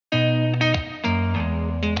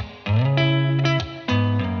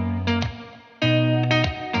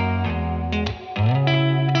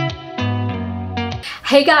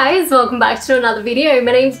Hey guys, welcome back to another video.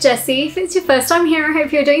 My name's Jessie. If it's your first time here, I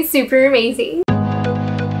hope you're doing super amazing.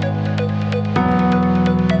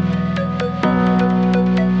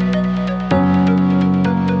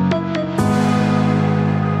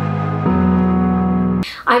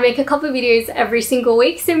 I make a couple of videos every single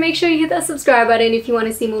week, so make sure you hit that subscribe button if you want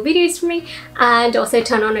to see more videos from me, and also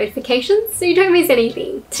turn on notifications so you don't miss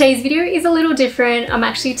anything. Today's video is a little different. I'm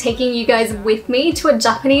actually taking you guys with me to a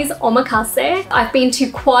Japanese omakase. I've been to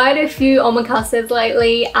quite a few omakases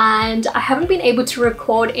lately and I haven't been able to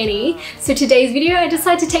record any, so today's video I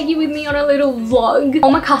decided to take you with me on a little vlog.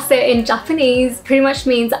 Omakase in Japanese pretty much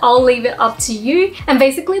means I'll leave it up to you, and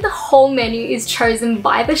basically the whole menu is chosen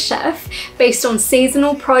by the chef based on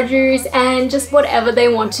seasonal produce and just whatever they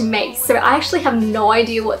want to make. So I actually have no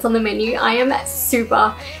idea what's on the menu. I am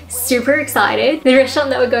super excited. The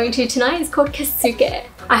restaurant that we're going to tonight is called Kisuke.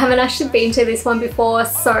 I haven't actually been to this one before,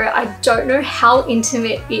 so I don't know how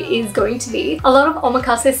intimate it is going to be. A lot of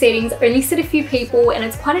omakase seatings only sit a few people and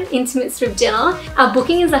it's quite an intimate sort of dinner. Our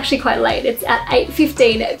booking is actually quite late. It's at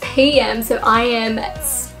 8:15 p.m. so I am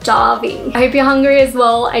starving. I hope you're hungry as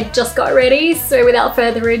well. I just got ready, so without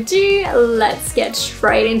further ado, let's get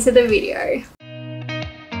straight into the video.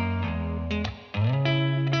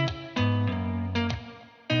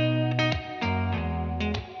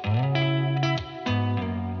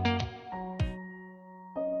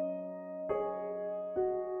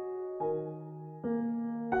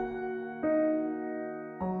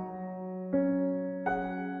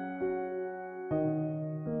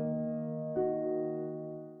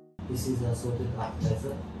 This is assorted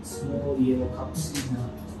appetizer. Small yellow cups in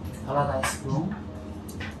paradise prawn.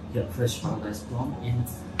 Yeah, fresh paradise prawn. And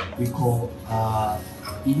we call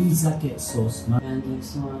irizake sauce. And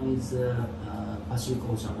next one is Pacific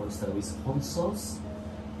Ocean oyster with hot sauce.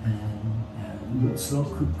 And slow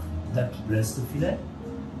cooked duck breast fillet.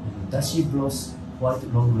 And dashi broth white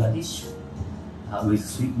long radish with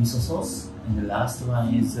sweet miso sauce. And the last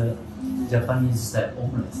one is Japanese style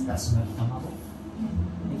omelette. Dasumaki tamago.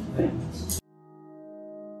 Thank you very much.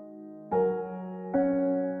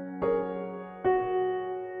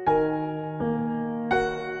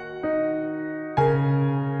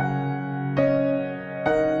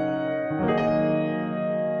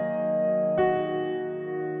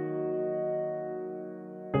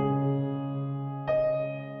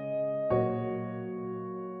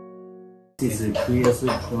 This is a clear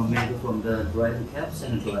soup made from the dried caps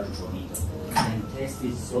and dried bonito. And taste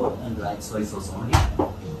is salt and light soy sauce only.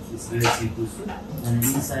 It's very simple soup. And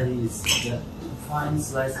inside is the fine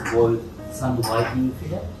sliced boiled sand whitening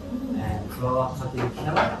fillet and flour cut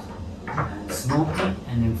carrot and smoky,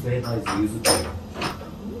 and then flavor is yuzu curry.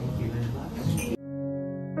 Thank you very much.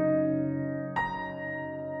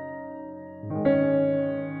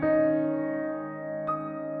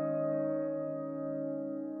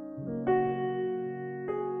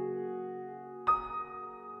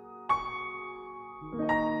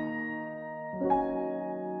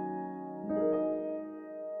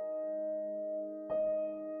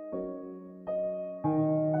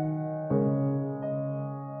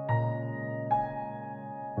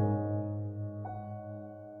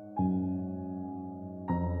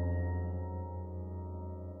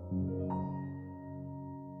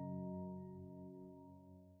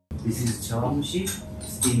 This is chawamushi,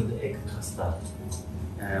 steamed egg custard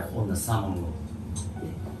on the salmon roll.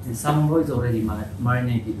 The salmon roll is already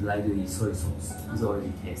marinated lightly in soy sauce. It's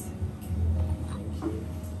already tasted. Thank you.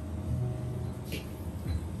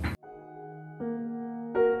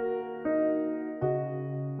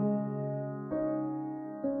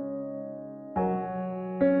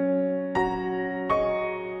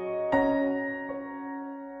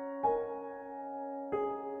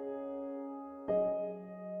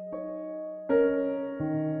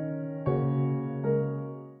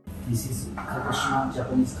 This is Kagoshima,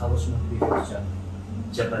 Japanese Kagoshima Prefecture.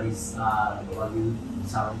 Japanese Wagyu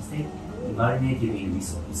salmon steak, marinated in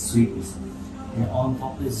miso. It's sweet miso. And on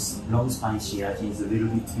top is long spicy achi, it's a little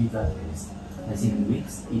bit bitter taste. I think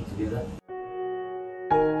mix it together.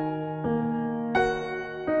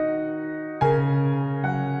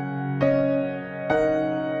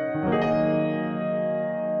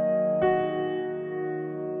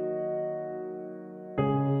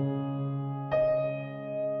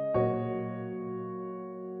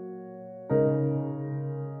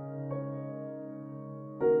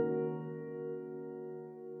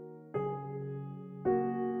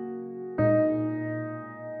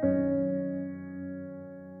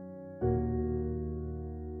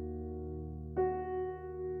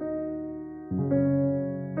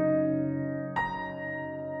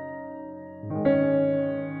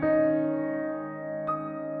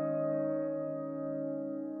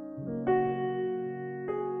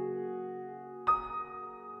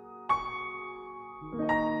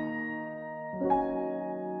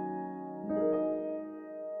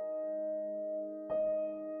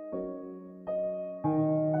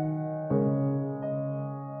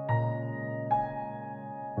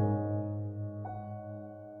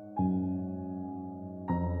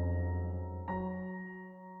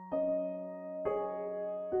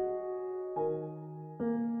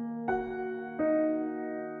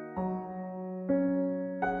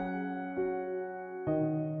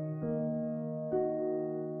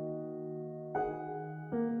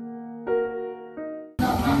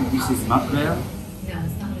 This is mackerel.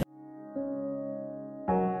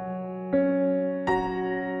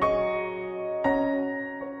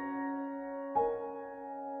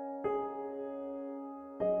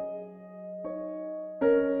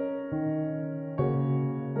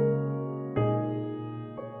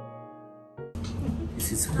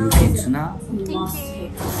 This is bluefin tuna. Thank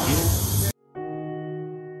you.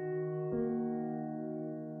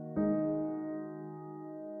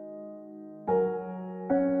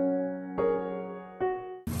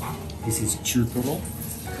 This is chutoro.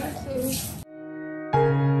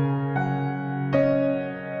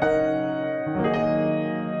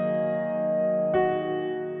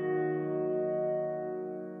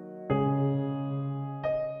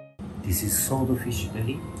 This is swordfish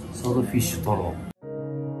belly, swordfish toro.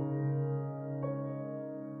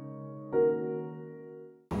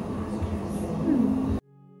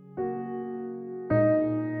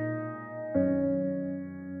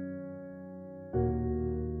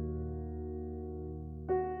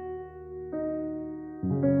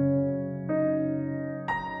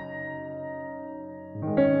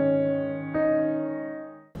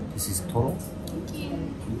 This is toro. Thank you.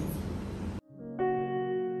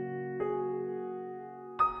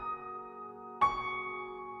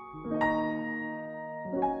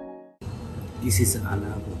 This is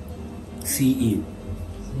anago, sea eel.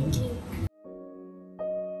 Thank you.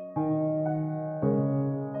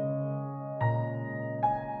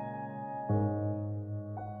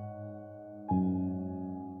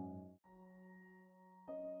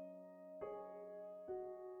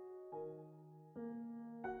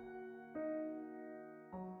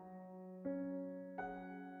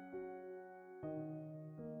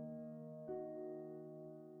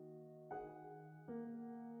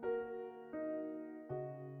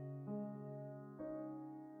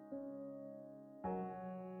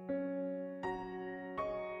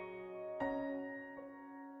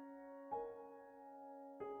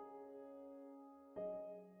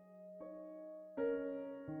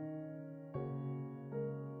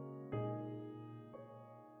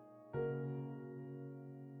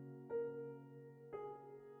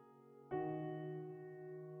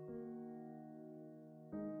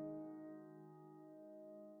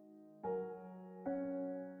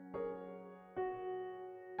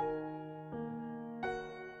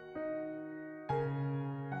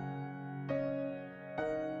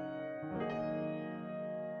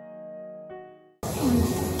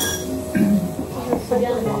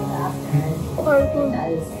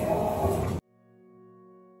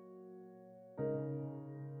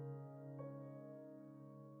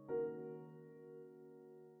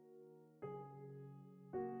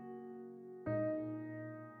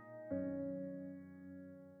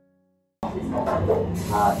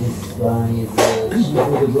 This one is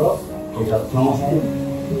seafood broth. We got prawn head,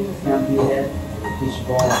 scampi head, fish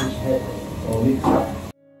ball, fish head, or mixed up.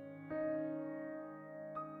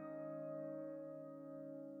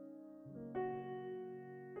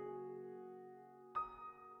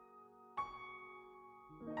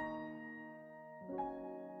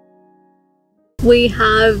 We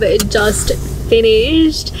have just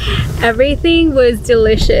finished. Everything was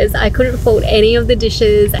delicious. I couldn't fault any of the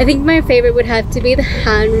dishes. I think my favorite would have to be the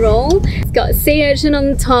hand roll. It's got sea urchin on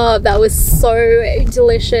the top. That was so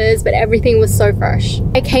delicious, but everything was so fresh.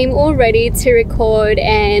 I came all ready to record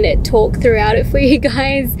and talk throughout it for you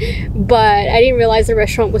guys, but I didn't realize the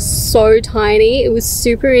restaurant was so tiny. It was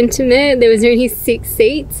super intimate. There was only 6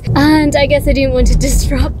 seats, and I guess I didn't want to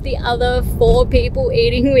disrupt the other 4 people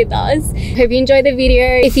eating with us. Hope you enjoyed the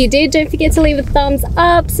video. If you did, don't forget to leave a thumbs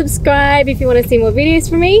up, subscribe if you want to see more videos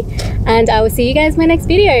from me, and I will see you guys in my next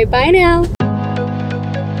video. Bye now.